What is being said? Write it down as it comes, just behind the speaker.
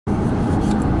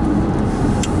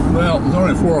Well, it's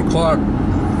only 4 o'clock,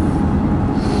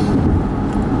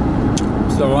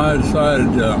 so I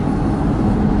decided to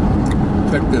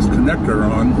take this connector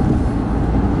on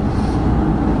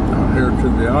out here to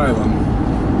the island.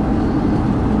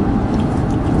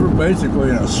 We're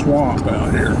basically in a swamp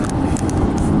out here.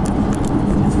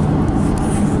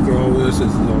 Look at all this,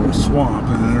 is a little swamp,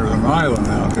 and then there's an island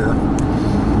out here.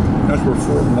 That's where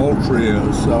Fort Moultrie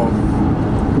is. So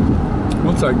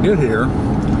once I get here,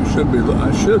 I should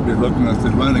be looking at the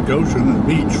Atlantic Ocean and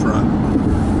beachfront.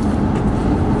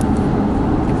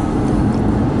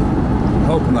 I'm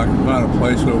hoping I can find a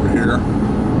place over here.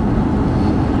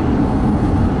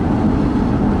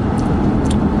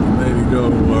 Maybe go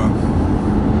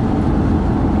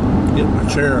get my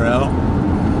chair out,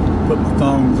 put my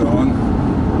thongs on,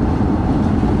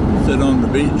 sit on the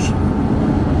beach,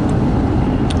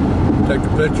 take a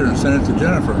picture and send it to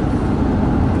Jennifer.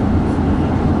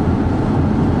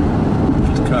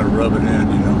 Kind of rub it in,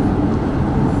 you know.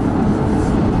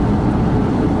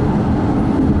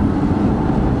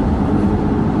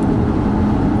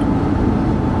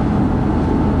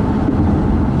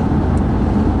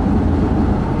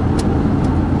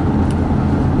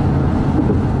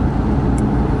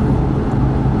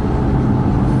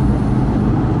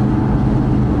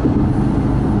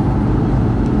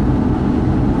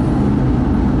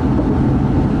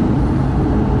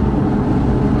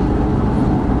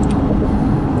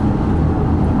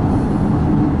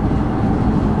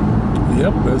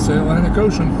 Yep, that's the Atlantic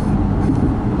Ocean.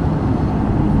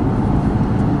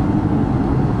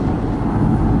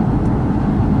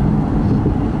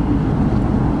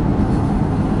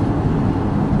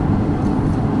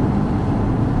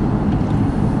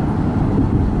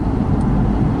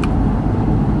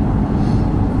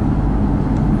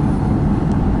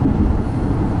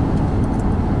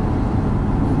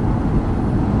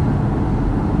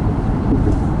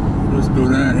 Let's go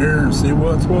down here and see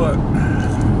what's what.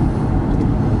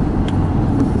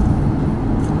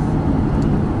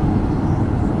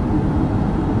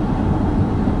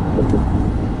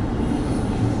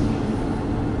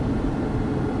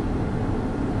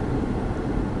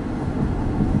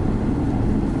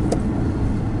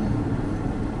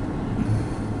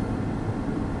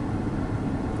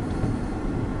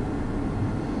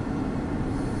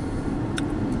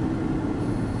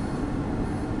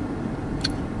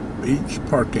 Beach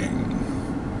parking.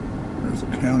 There's a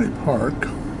county park.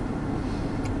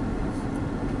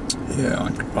 Yeah, I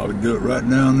could probably do it right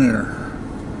down there.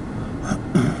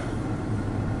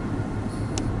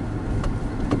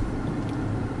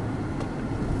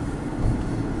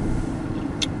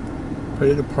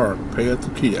 Pay to park, pay at the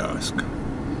kiosk.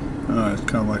 It's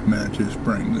kind of like Manitou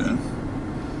Springs then.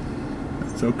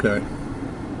 That's okay.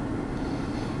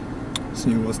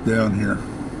 See what's down here.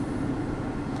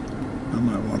 I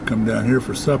might want to come down here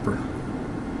for supper.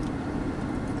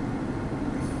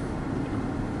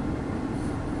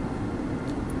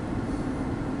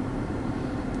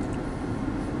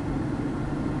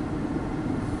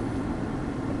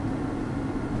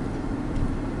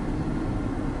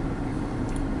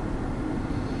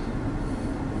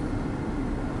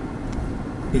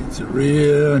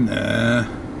 Pizzeria, nah.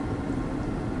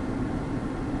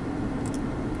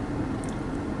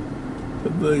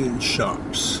 Pavilion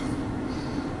shops.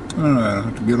 Alright, I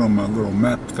have to get on my little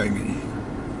map thingy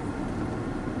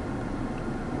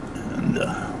and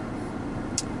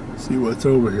see what's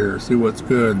over here, see what's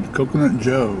good. Coconut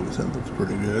Joe's, that looks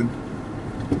pretty good.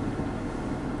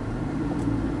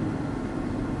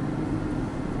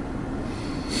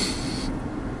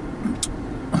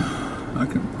 I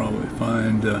can probably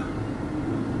find a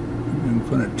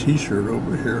t-shirt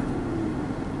over here.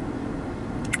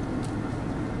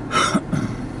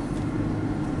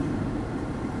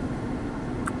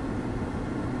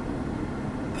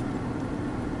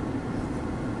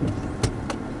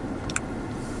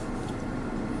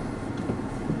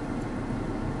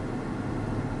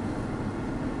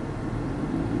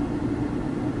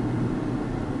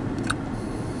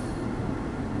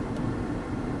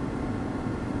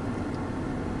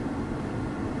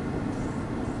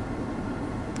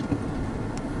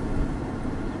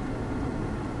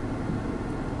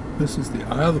 This is the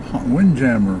Isle of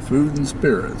Windjammer Food and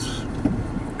Spirits.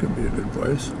 Could be a good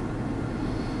place.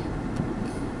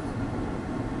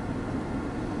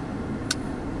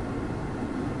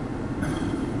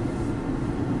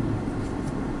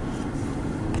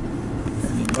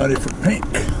 Anybody for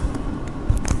pink?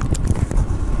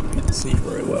 Can't see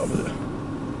very well with it.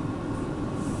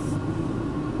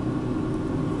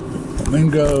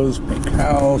 Pink flamingos, pink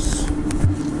house,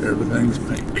 everything's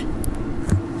pink.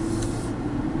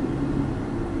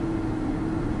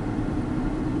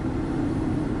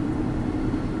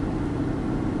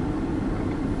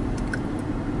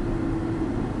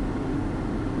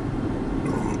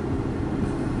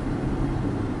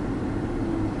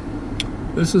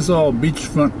 This is all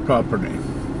beachfront property.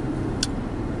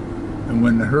 And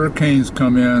when the hurricanes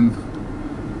come in,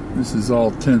 this is all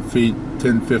 10 feet,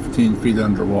 10, 15 feet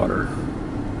underwater.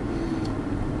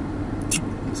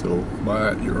 So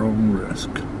buy at your own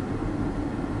risk.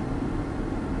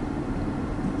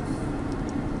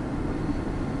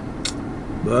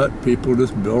 But people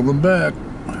just build them back,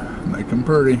 make them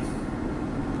pretty,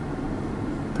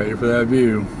 pay for that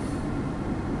view.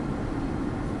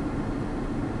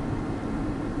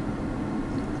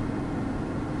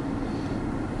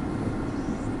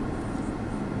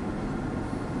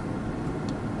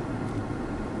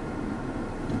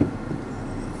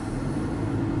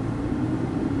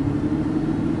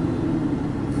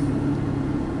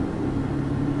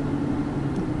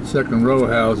 Second row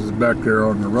houses back there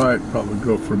on the right probably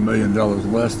go for $1 million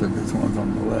less than these ones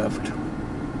on the left.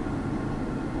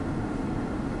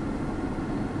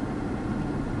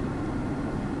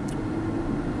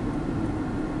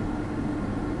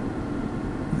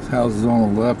 These houses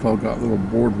on the left all got little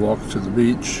boardwalks to the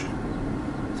beach,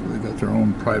 so they got their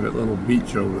own private little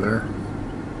beach over there.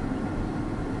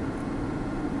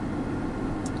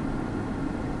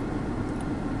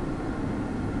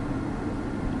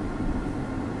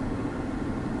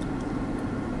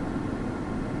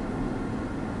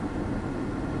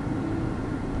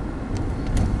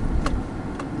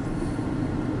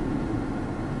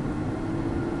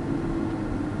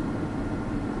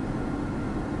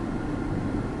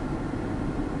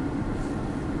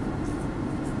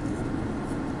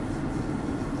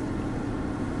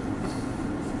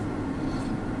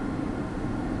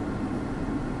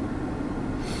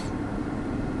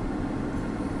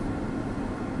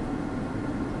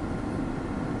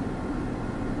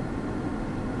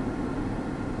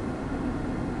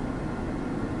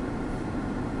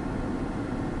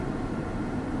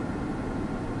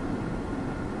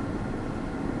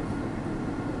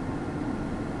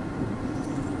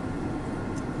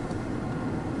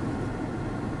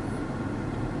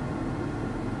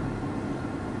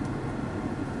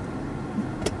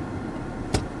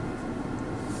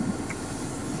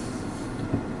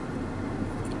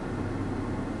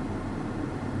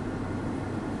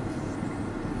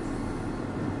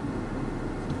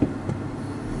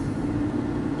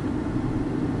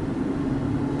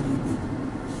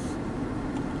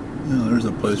 There's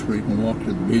a place where you can walk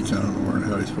to the beach. I don't know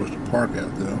how you're supposed to park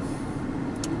out though.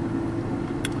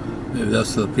 Maybe that's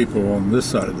so the people on this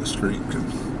side of the street can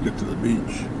get to the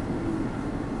beach.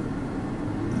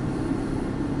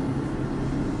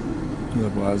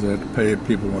 Otherwise, they have to pay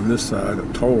people on this side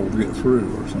a toll to get through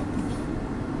or something.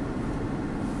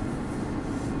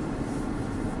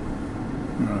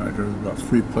 Alright, there's about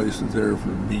 3 places there for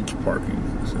beach parking.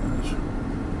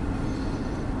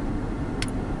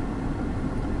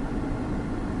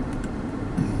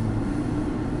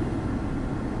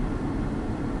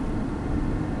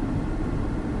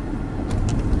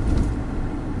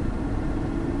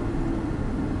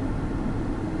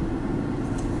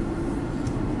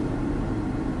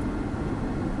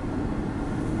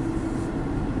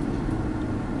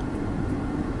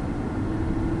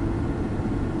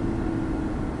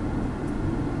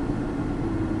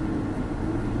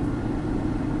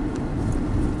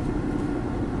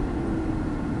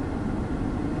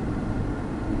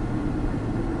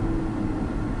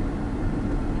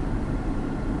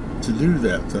 To do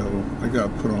that though, I gotta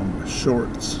put on my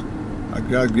shorts. I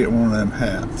gotta get one of them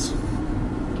hats.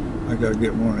 I gotta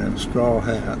get one of them straw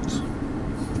hats.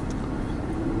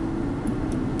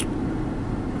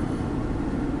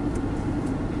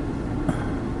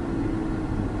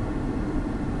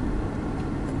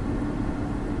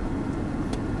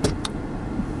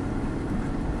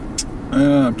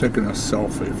 I'm taking a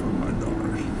selfie for my daughters.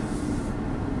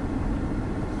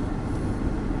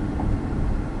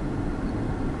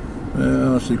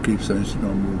 Well, she keeps saying she's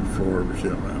gonna move the floor, but she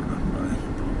don't have enough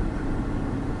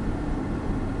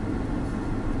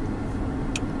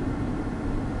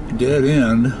money. Dead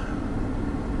end.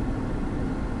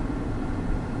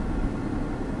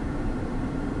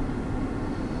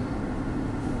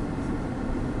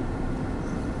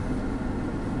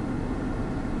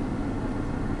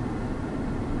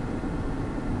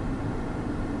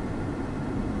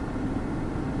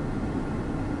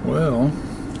 Well,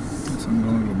 guess I'm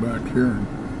going to go back here and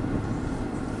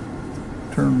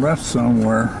turn left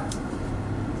somewhere.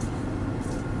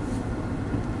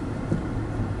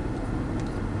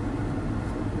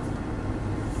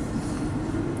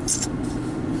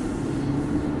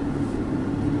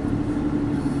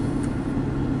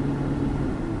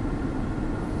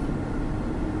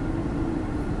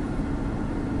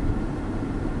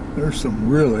 There's some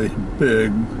really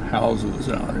big houses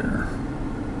out here.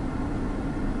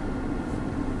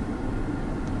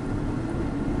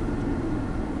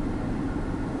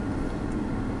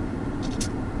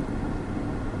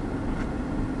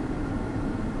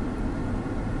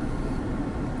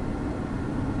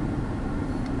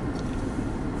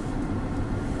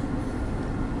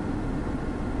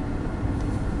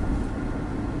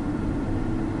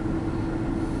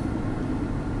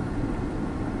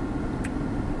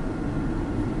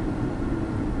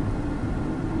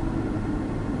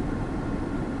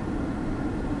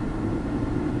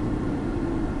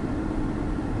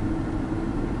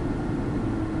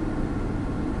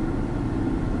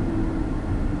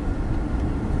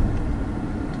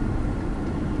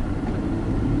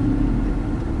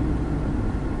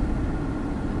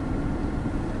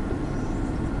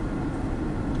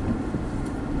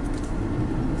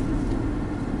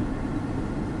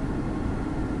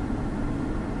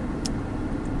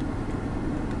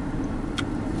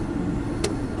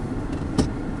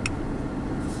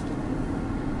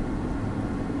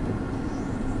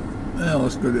 Well,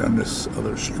 let's go down this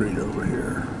other street over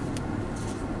here.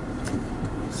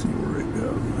 See where it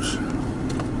goes.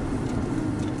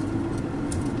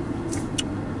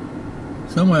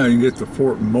 Somehow you can get to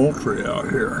Fort Moultrie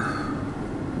out here.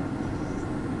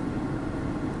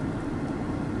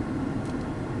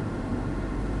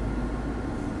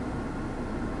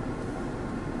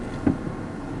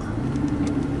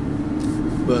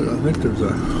 But I think there's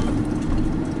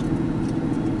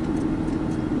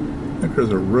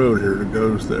a road here that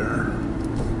goes there.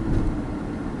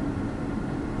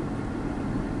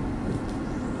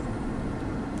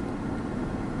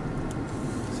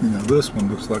 See, now this one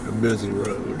looks like a busy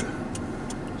road.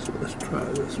 So let's try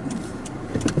this one.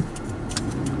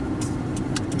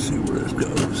 Let's see where this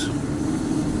goes.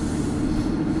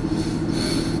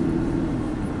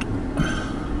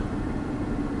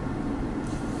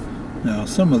 Now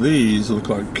some of these look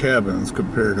like cabins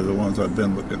compared to the ones I've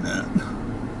been looking at.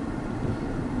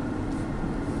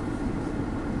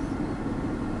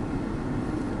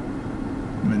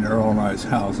 I mean, they're all nice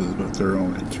houses, but they're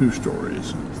only 2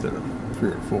 stories instead of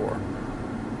 3 or 4.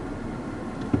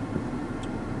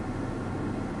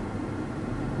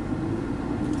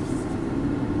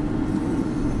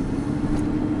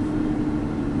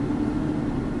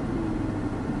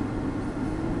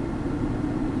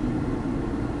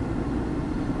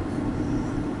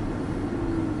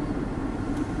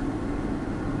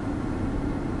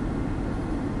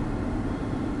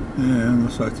 And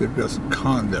looks like they've got some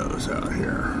condos out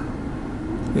here.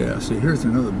 Yeah, see, here's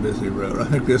another busy road. I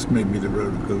think this may be the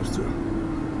road that goes to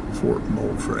Fort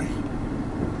Moultrie.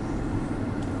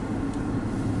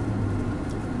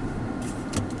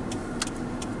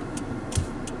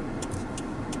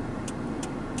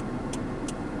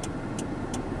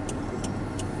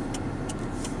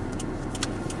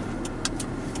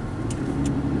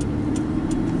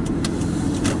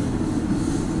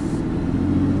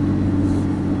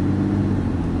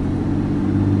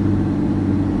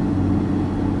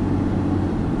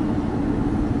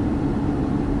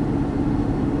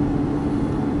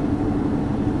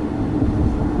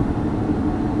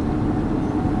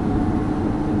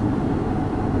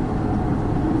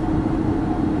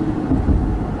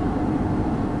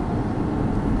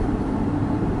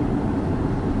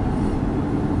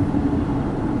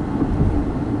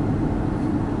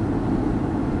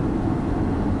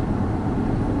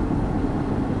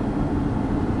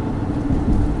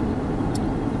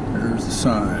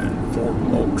 Sign, Fort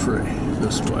Moultrie,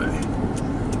 this way.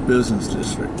 Business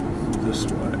district, this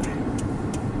way.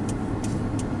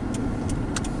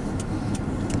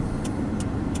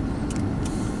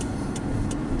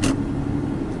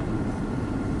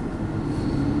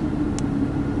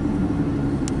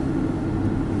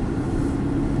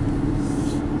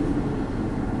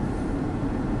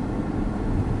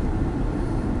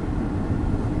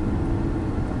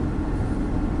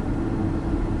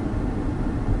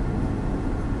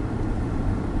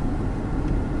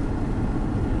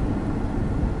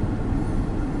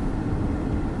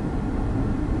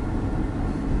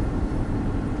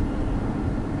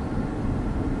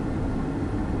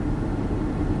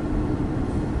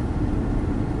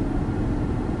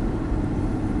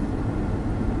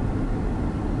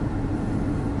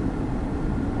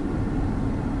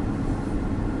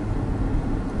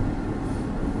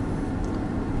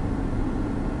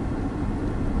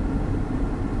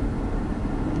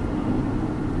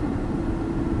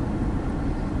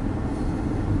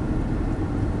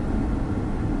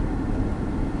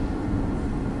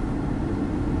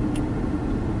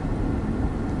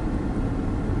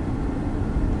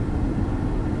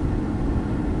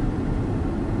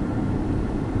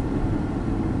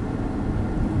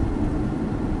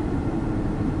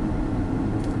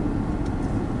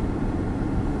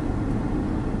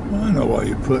 I know why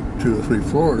you put 2 or 3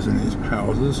 floors in these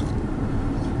houses.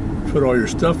 Put all your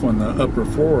stuff on the upper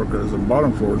floor because the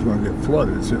bottom floor is going to get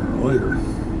flooded sooner or later.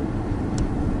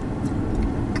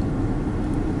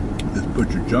 Just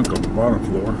put your junk on the bottom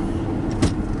floor.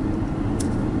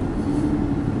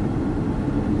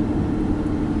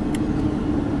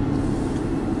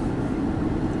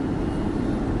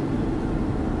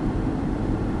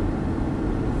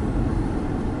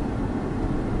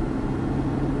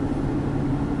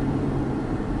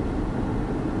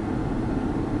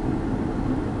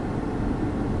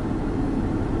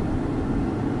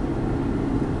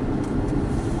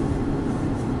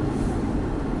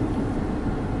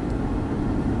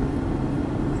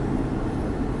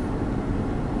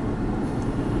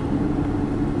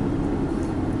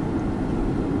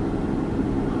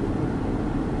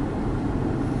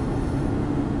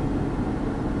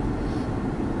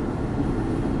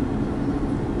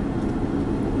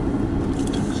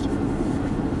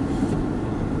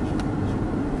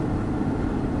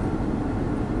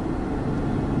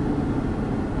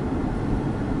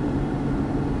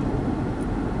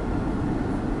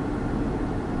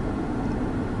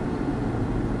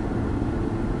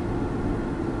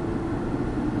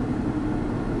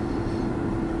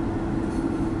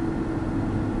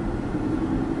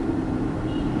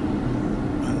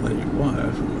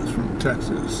 who was from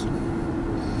Texas.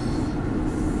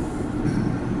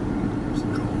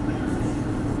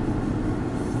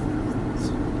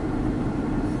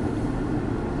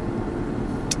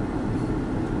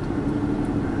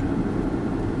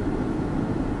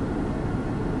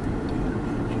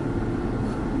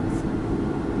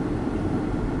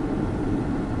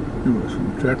 He was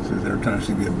from Texas. Every time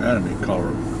she'd get mad at me, call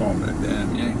me a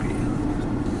damn Yankee.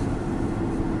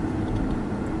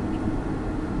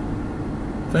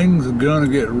 Things are gonna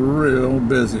get real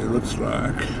busy, it looks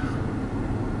like.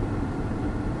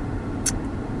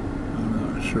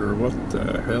 I'm not sure what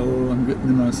the hell I'm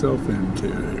getting myself into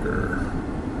here.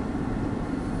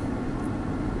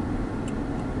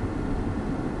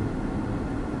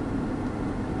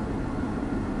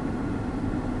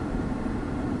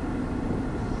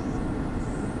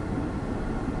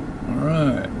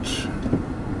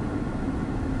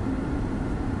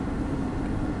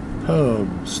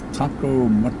 Pubs, Taco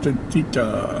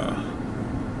Matatita,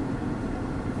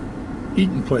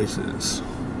 eating places,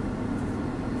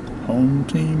 Home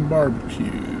Team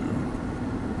Barbecue,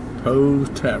 Poe's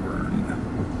Tavern,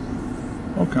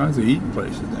 all kinds of eating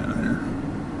places down here.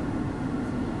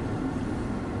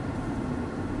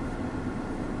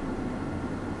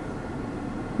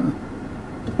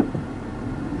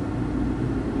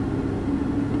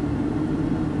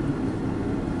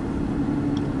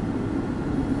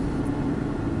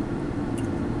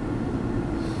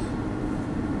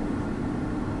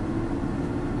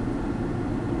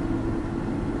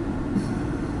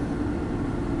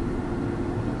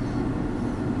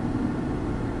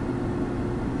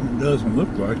 It doesn't look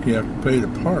like you have to pay to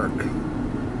park.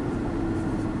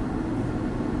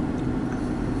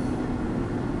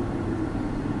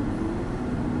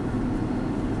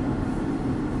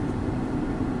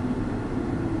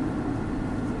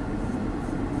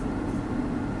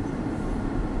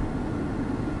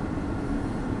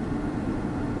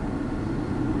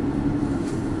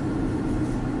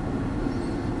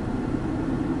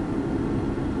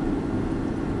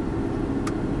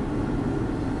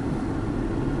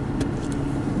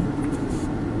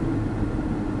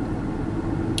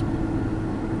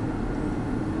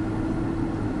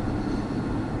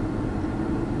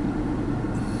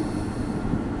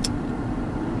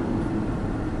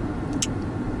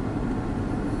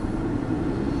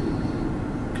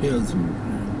 Kids and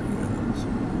grandkids,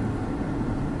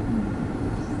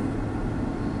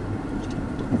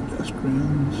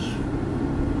 pedestrians.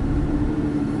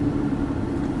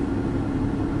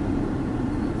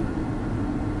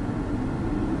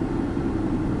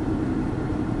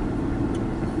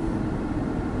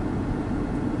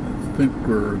 I think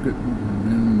we're getting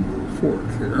into the fork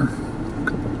here. A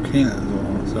couple of cans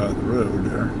on the side of the road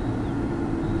there.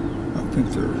 I think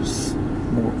there's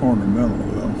more ornamental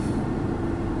though.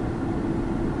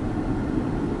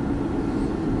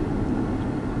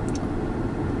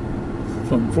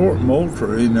 From Fort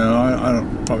Moultrie, no, I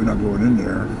don't, probably not going in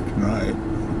there tonight.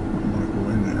 I'm going to go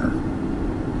in there.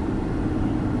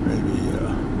 Maybe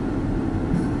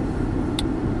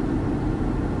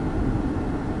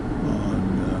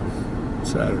on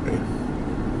Saturday.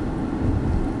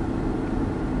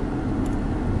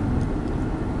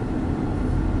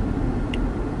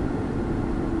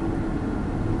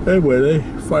 Anyway, they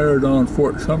fired on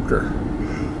Fort Sumter.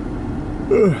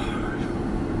 Ugh.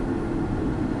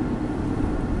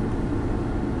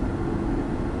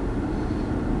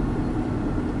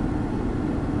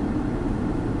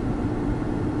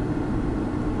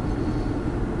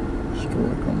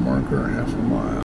 Historical marker, half a mile.